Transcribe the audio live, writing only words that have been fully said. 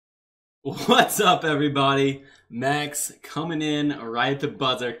What's up, everybody? Max coming in right at the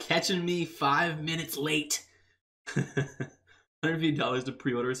buzzer, catching me 5 minutes late. $150 to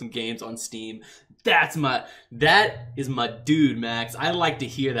pre-order some games on Steam. That is my dude, Max. I like to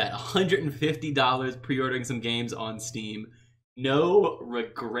hear that. $150 pre-ordering some games on Steam. No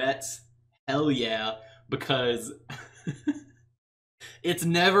regrets. Hell yeah. Because it's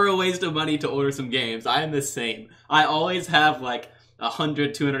never a waste of money to order some games. I am the same. I always have like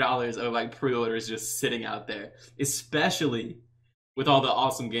 $100, $200 of like pre-orders just sitting out there, especially with all the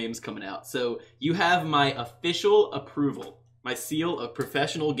awesome games coming out. So you have my official approval, my seal of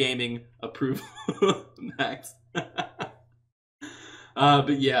professional gaming approval, Max.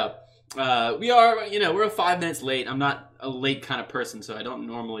 But yeah, we're 5 minutes late. I'm not a late kind of person, so I don't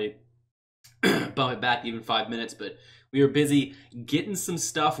normally bump it back even 5 minutes, but we were busy getting some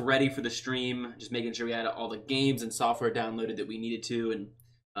stuff ready for the stream, just making sure we had all the games and software downloaded that we needed to,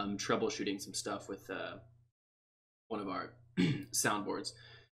 and troubleshooting some stuff with one of our soundboards.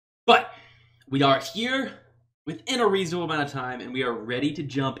 But we are here within a reasonable amount of time, and we are ready to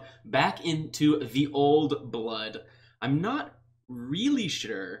jump back into the Old Blood. I'm not really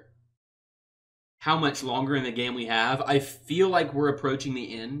sure how much longer in the game we have. I feel like we're approaching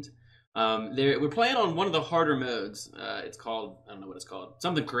the end. We're playing on one of the harder modes. It's called, I don't know what it's called,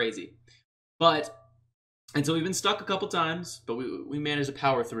 something crazy. And so we've been stuck a couple times, but we managed to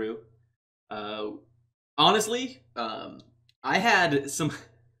power through. Honestly, I had some,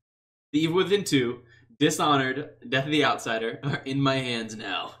 The Evil Within 2, Dishonored, Death of the Outsider are in my hands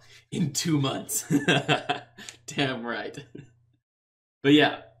now, in 2 months. Damn right. But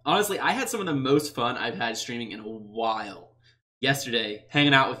yeah, honestly, I had some of the most fun I've had streaming in a while. Yesterday,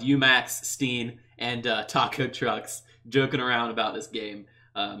 hanging out with you, Max, Steen, and Taco Trucks, joking around about this game.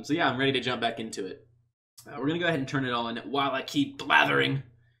 So yeah, I'm ready to jump back into it. We're going to go ahead and turn it on while I keep blathering.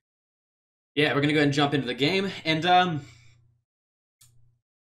 Yeah, we're going to go ahead and jump into the game. And, I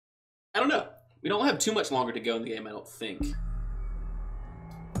don't know. We don't have too much longer to go in the game, I don't think.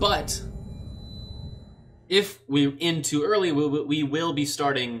 But if we end too early, we will be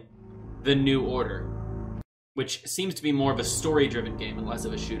starting the New Order, which seems to be more of a story-driven game and less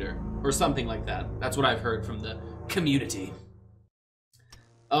of a shooter, or something like that. That's what I've heard from the community.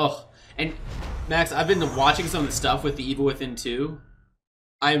 Oh, and Max, I've been watching some of the stuff with The Evil Within 2.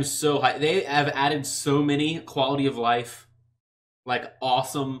 I am so hyped. They have added so many quality of life, like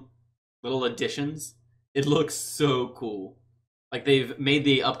awesome little additions. It looks so cool. Like, they've made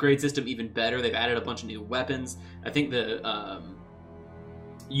the upgrade system even better. They've added a bunch of new weapons. I think the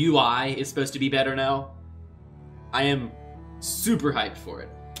UI is supposed to be better now. I am super hyped for it.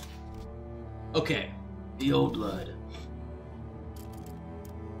 Okay, the Old Blood.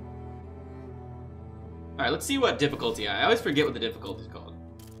 Alright, let's see what difficulty I always forget what the difficulty is called.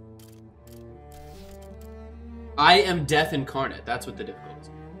 I am Death Incarnate. That's what the difficulty is.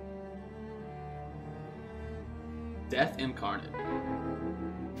 Death Incarnate.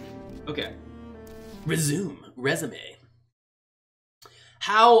 Okay. Resume.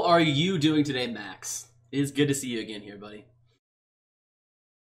 How are you doing today, Max? It is good to see you again here, buddy.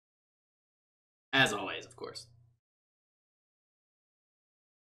 As always, of course.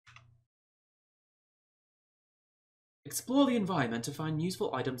 Explore the environment to find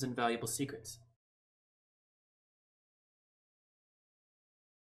useful items and valuable secrets.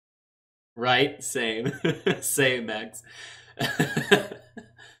 Right? Same. Same, Max.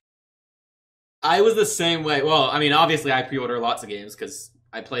 I was the same way. Well, I mean, obviously I pre-order lots of games because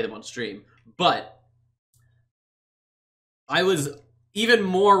I play them on stream. But I was even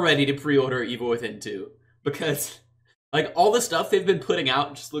more ready to pre-order Evil Within 2 because, like, all the stuff they've been putting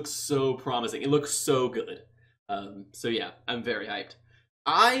out just looks so promising. It looks so good. So yeah, I'm very hyped.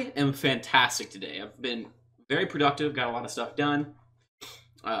 I am fantastic today. I've been very productive, got a lot of stuff done.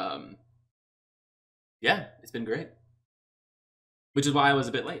 Yeah, it's been great. Which is why I was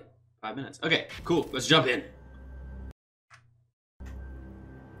a bit late. 5 minutes. Okay, cool. Let's jump in.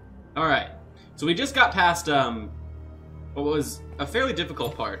 Alright. So we just got past, what was a fairly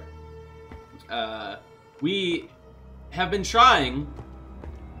difficult part. We have been trying,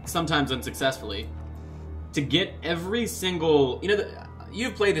 sometimes unsuccessfully, to get every single...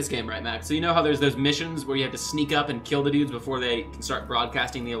 you've played this game, right, Max? So you know how there's those missions where you have to sneak up and kill the dudes before they can start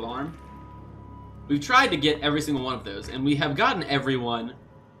broadcasting the alarm? We've tried to get every single one of those, and we have gotten every one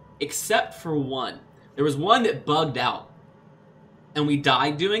except for one. There was one that bugged out, and we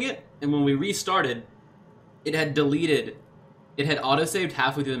died doing it, and when we restarted, it had deleted... It had autosaved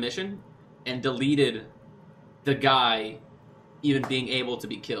halfway through the mission and deleted the guy even being able to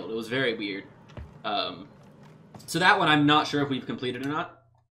be killed. It was very weird. So that one, I'm not sure if we've completed or not.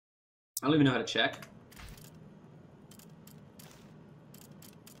 I don't even know how to check.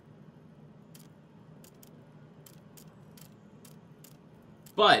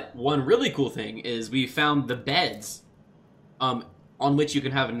 But one really cool thing is we found the beds on which you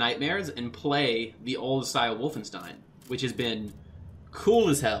can have nightmares and play the old style Wolfenstein, which has been cool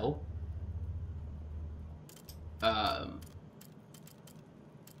as hell. And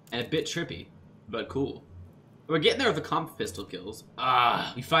a bit trippy, but cool. We're getting there with the comp pistol kills.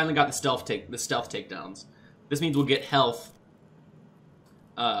 We finally got the stealth takedowns. This means we'll get health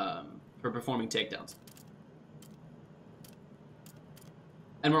for performing takedowns.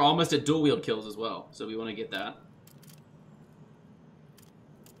 And we're almost at dual wield kills as well, so we want to get that.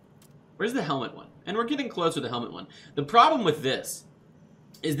 Where's the helmet one? And we're getting close with the helmet one. The problem with this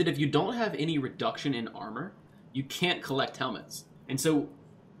is that if you don't have any reduction in armor, you can't collect helmets. And so,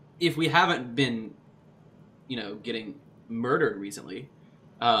 if we haven't been, you know, getting murdered recently,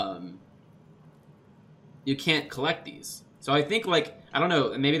 you can't collect these. So I think, like, I don't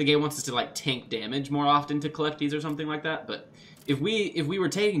know, maybe the game wants us to, like, tank damage more often to collect these or something like that, but if we were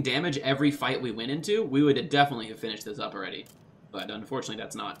taking damage every fight we went into, we would definitely have finished this up already. But unfortunately,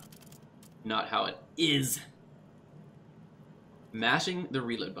 that's not how it is. Mashing the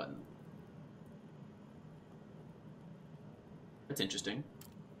reload button. That's interesting.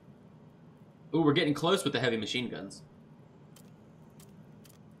 Ooh, we're getting close with the heavy machine guns.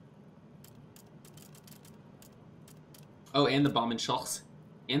 Oh, and the bomb and shocks.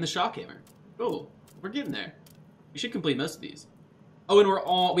 And the shock hammer. Cool. We're getting there. We should complete most of these. Oh,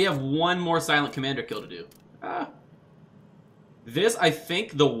 and we have one more silent commander kill to do. This, I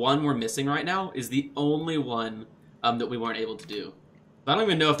think, the one we're missing right now is the only one that we weren't able to do. I don't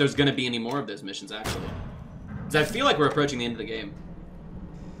even know if there's going to be any more of those missions, actually. Because I feel like we're approaching the end of the game.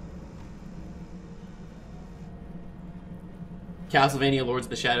 Castlevania Lords of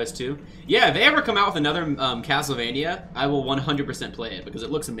the Shadows 2. Yeah, if they ever come out with another Castlevania, I will 100% play it, because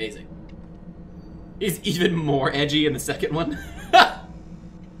it looks amazing. It's even more edgy in the second one.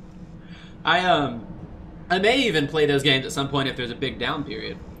 I may even play those games at some point if there's a big down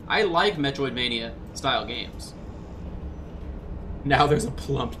period. I like Metroidvania-style games. Now there's a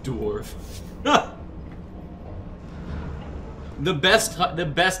plump dwarf. The best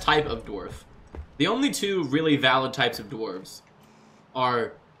type of dwarf. The only two really valid types of dwarves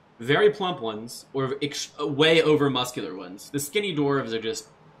are very plump ones or way over muscular ones. The skinny dwarves are just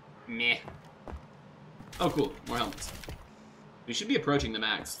meh. Oh, cool. More helmets. We should be approaching the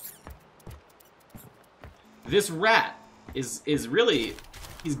max. This rat is really...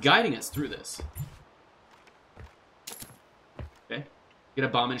 He's guiding us through this. Okay. Get a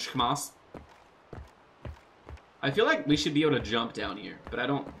bomb and schmas. I feel like we should be able to jump down here, but I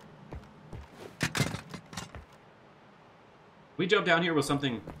don't... We jump down here with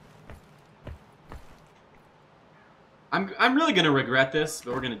something... I'm really gonna regret this,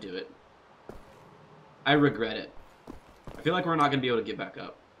 but we're gonna do it. I regret it. I feel like we're not gonna be able to get back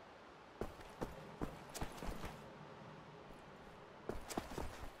up.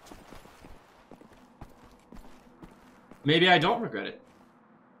 Maybe I don't regret it.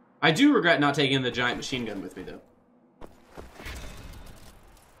 I do regret not taking the giant machine gun with me, though.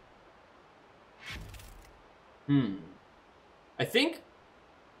 I think...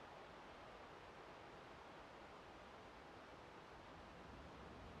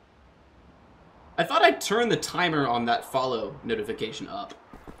 I thought I'd turn the timer on that follow notification up.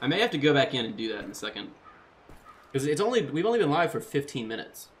 I may have to go back in and do that in a second. Because we've only been live for 15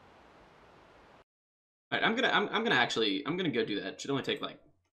 minutes. Alright, I'm gonna go do that. It should only take like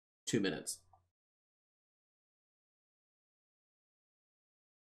 2 minutes.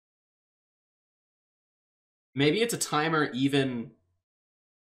 Maybe it's a timer even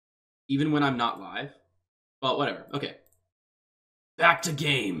when I'm not live. Well, whatever. Okay. Back to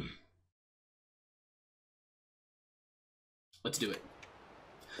game. Let's do it.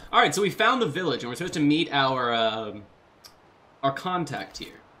 Alright, so we found the village, and we're supposed to meet our contact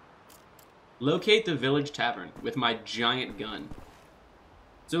here. Locate the village tavern with my giant gun.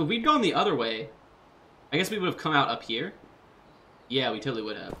 So if we'd gone the other way, I guess we would have come out up here. Yeah, we totally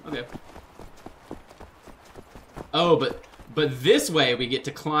would have. Okay. Oh, but this way we get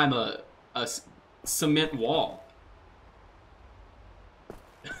to climb a cement wall.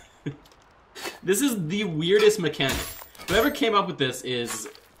 This is the weirdest mechanic. Whoever came up with this is...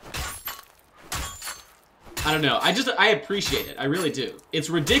 I don't know. I appreciate it. I really do. It's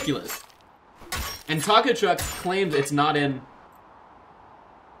ridiculous. And Taco Trucks claims it's not in...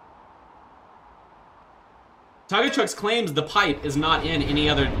 Taco Trucks claims the pipe is not in any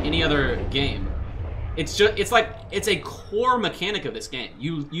other game. It's just, it's a core mechanic of this game.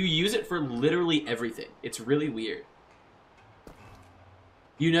 You use it for literally everything. It's really weird.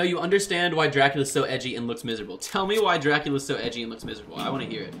 You know, you understand why Dracula's so edgy and looks miserable. Tell me why Dracula's so edgy and looks miserable. I want to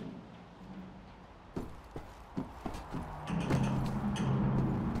hear it.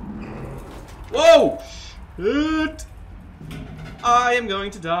 Whoa! Shit! I am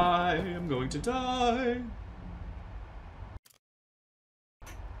going to die. I'm going to die.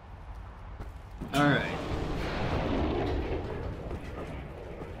 Alright.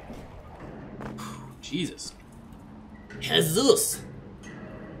 Jesus. Jesus!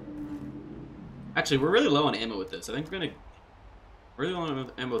 Actually, we're really low on ammo with this. I think we're gonna... Really low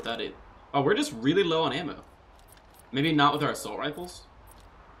on ammo with that. Oh, we're just really low on ammo. Maybe not with our assault rifles?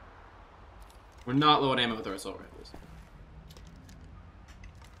 We're not low on ammo with our assault rifles.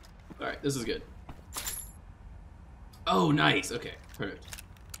 Alright, this is good. Oh, nice. Okay, perfect.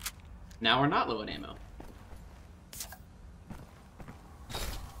 Now we're not low on ammo.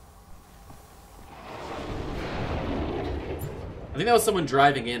 I think that was someone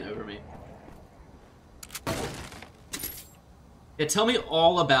driving in over me. Yeah, tell me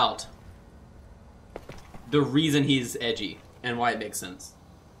all about the reason he's edgy and why it makes sense.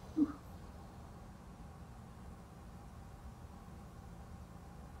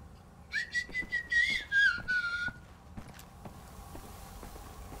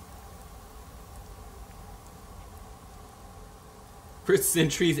 For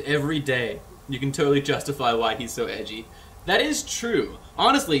centuries every day, you can totally justify why he's so edgy. That is true.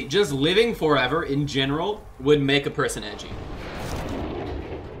 Honestly, just living forever in general would make a person edgy.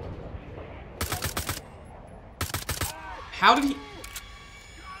 How did he...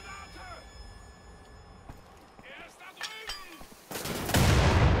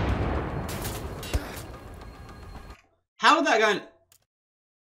 How did that guy...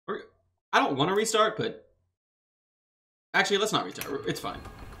 I don't want to restart, but... Actually, let's not restart. It's fine.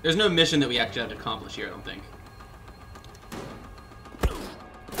 There's no mission that we actually have to accomplish here, I don't think.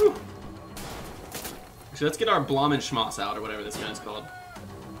 Whew. Actually, let's get our Blommenschmaus out, or whatever this gun's called.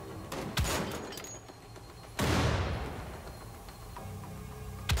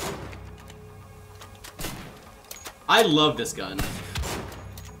 I love this gun.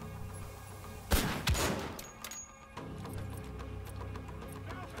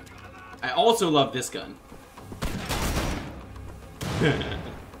 I also love this gun.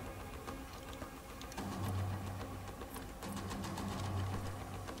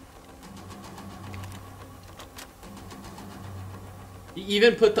 He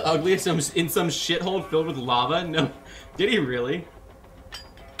even put the ugliest in some shithole filled with lava? No. Did he really?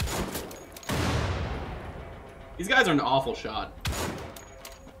 These guys are an awful shot.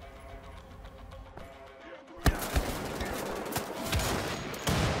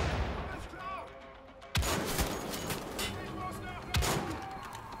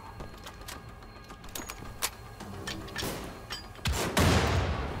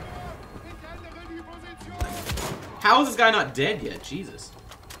 How is this guy not dead yet? Jesus.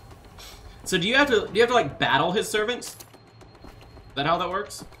 So do you have to like battle his servants? Is that how that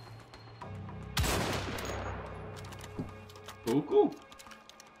works? Cool, cool.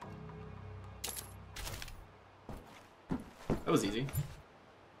 That was easy.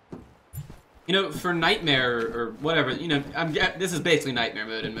 You know, for Nightmare or whatever, you know, this is basically Nightmare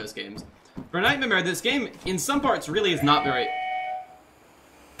mode in most games. For Nightmare mode, this game, in some parts, really is not very...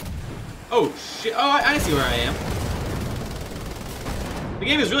 Oh, shit. Oh, I see where I am. The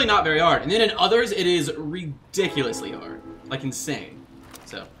game is really not very hard. And then in others, it is ridiculously hard. Like, insane.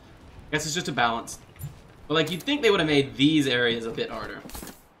 So, I guess it's just a balance. But, like, you'd think they would have made these areas a bit harder.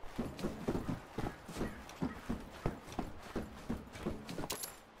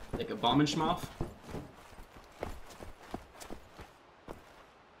 Like a Bombenschmauf.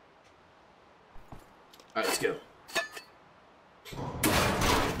 Alright, let's go.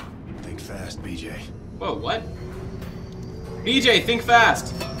 Think fast, BJ. Whoa, what? BJ, think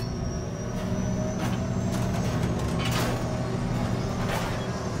fast!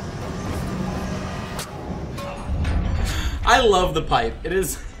 I love the pipe. It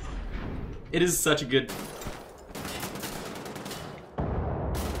is such a good...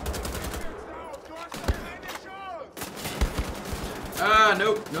 Ah,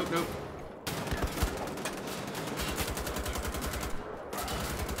 nope, nope, nope.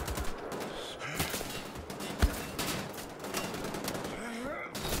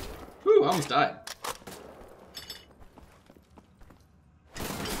 Whew, I almost died.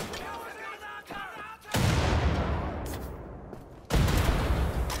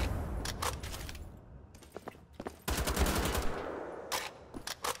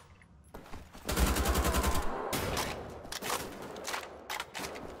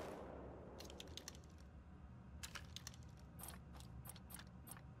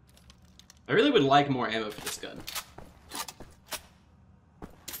 I really would like more ammo for this gun.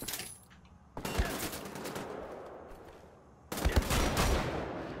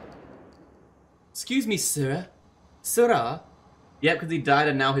 Excuse me, sir. Sirrah? Yep, because he died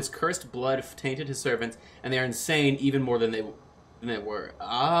and now his cursed blood tainted his servants, and they are insane even more than they were.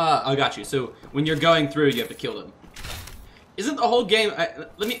 Ah, I got you. So when you're going through, you have to kill them. Isn't the whole game...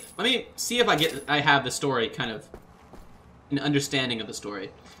 let me see if I have the story kind of... an understanding of the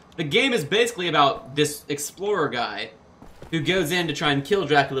story. The game is basically about this explorer guy who goes in to try and kill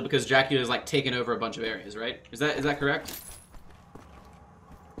Dracula because Dracula is like taking over a bunch of areas, right? Is that correct?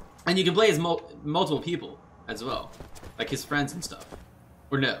 And you can play as multiple people as well, like his friends and stuff.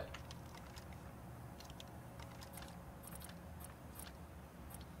 Or no?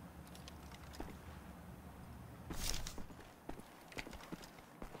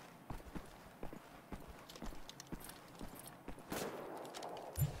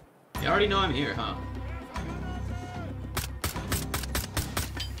 You already know I'm here, huh?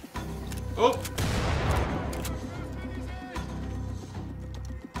 Oh!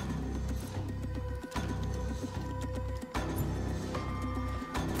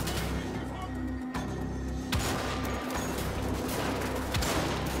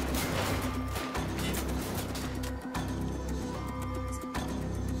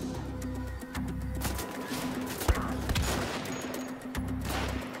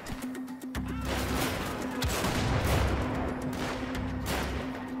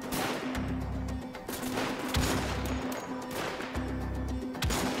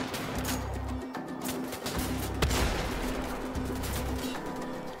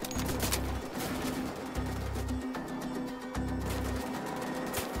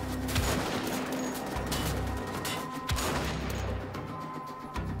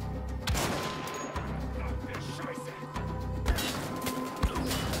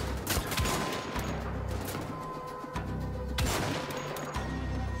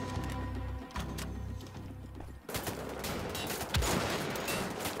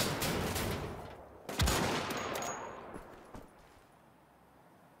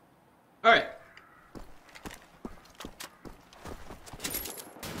 Alright.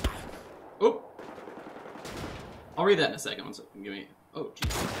 Oh! I'll read that in a second. One second. Give me... Oh,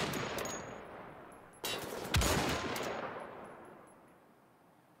 jeez.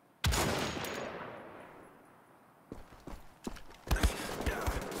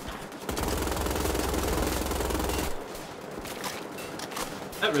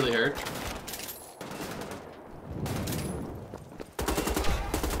 That really hurt.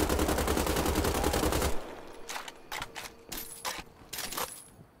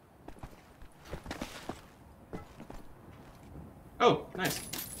 Oh, nice.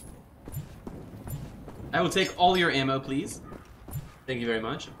 I will take all your ammo, please. Thank you very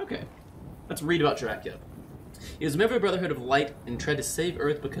much. Okay. Let's read about Dracula. He was a member of the Brotherhood of Light and tried to save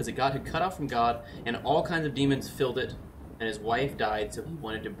Earth because a god had cut off from God and all kinds of demons filled it, and his wife died, so he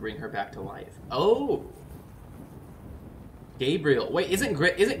wanted to bring her back to life. Oh! Gabriel. Wait,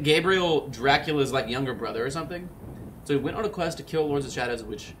 isn't Gabriel Dracula's, like, younger brother or something? So he went on a quest to kill Lords of Shadows,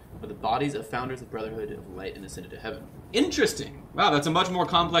 which are the bodies of founders of the Brotherhood of Light, and ascended to heaven. Interesting! Wow, that's a much more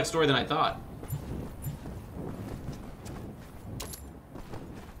complex story than I thought.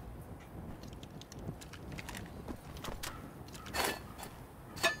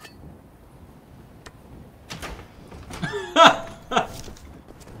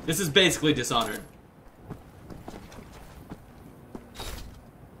 This is basically Dishonored.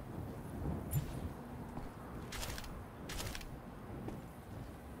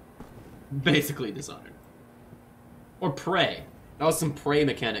 Basically Dishonored. Or Prey. That was some Prey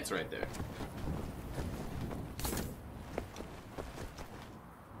mechanics right there.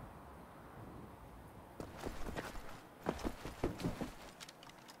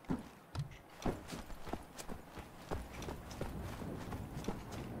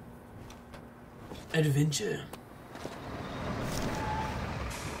 Adventure.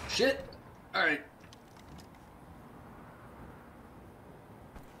 Shit. Alright.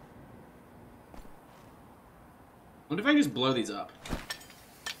 What if I just blow these up?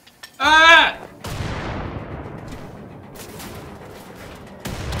 Ah!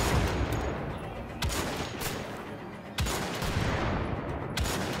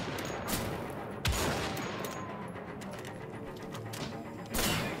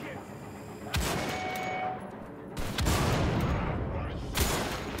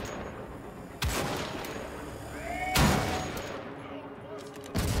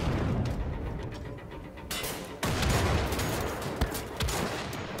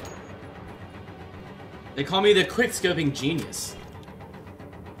 They call me the quick-scoping genius.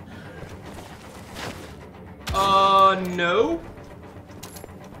 No.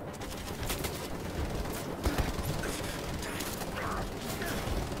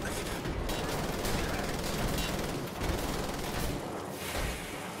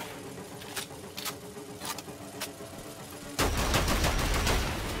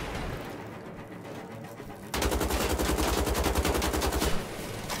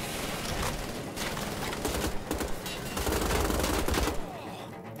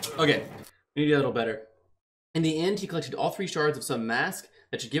 Okay, we need to get a little better. In the end, he collected all 3 shards of some mask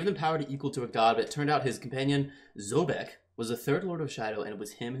that should give them power to equal to a god, but it turned out his companion, Zobek, was the 3rd Lord of Shadow, and it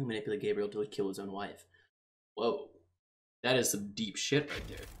was him who manipulated Gabriel to kill his own wife. Whoa. That is some deep shit right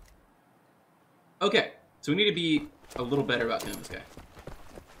there. Okay, so we need to be a little better about killing this guy.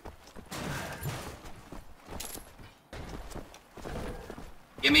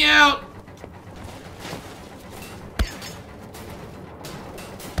 Get me out!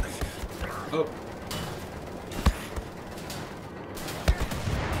 Oh.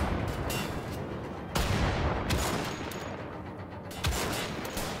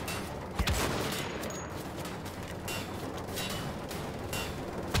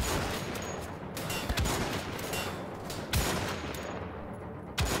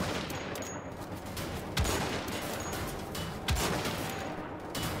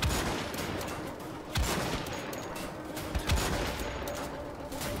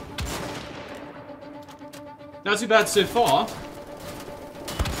 Not too bad so far.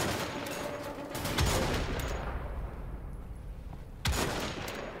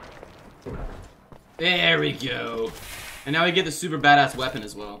 There we go. And now we get the super badass weapon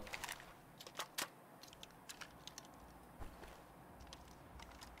as well.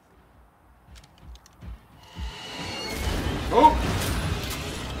 Oh!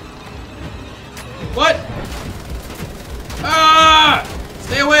 What? Ah!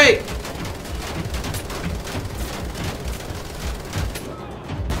 Stay away!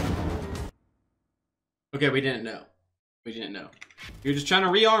 Okay, we didn't know. We didn't know. You're just trying to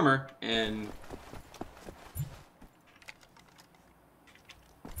re-armor, and...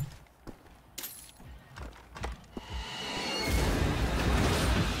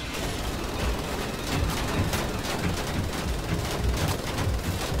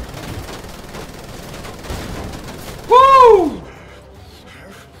 Woo!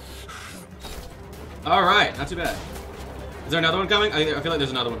 Alright, not too bad. Is there another one coming? I feel like there's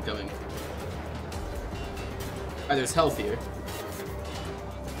another one coming. Alright, there's health here.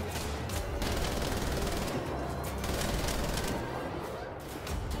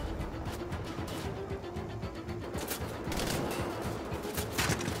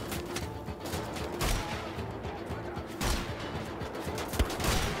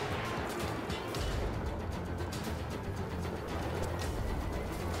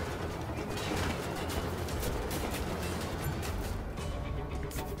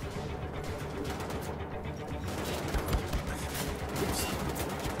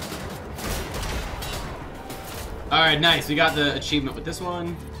 Alright, nice. We got the achievement with this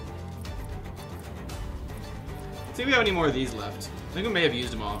one. Let's see if we have any more of these left. I think we may have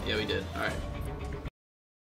used them all. Yeah, we did. Alright.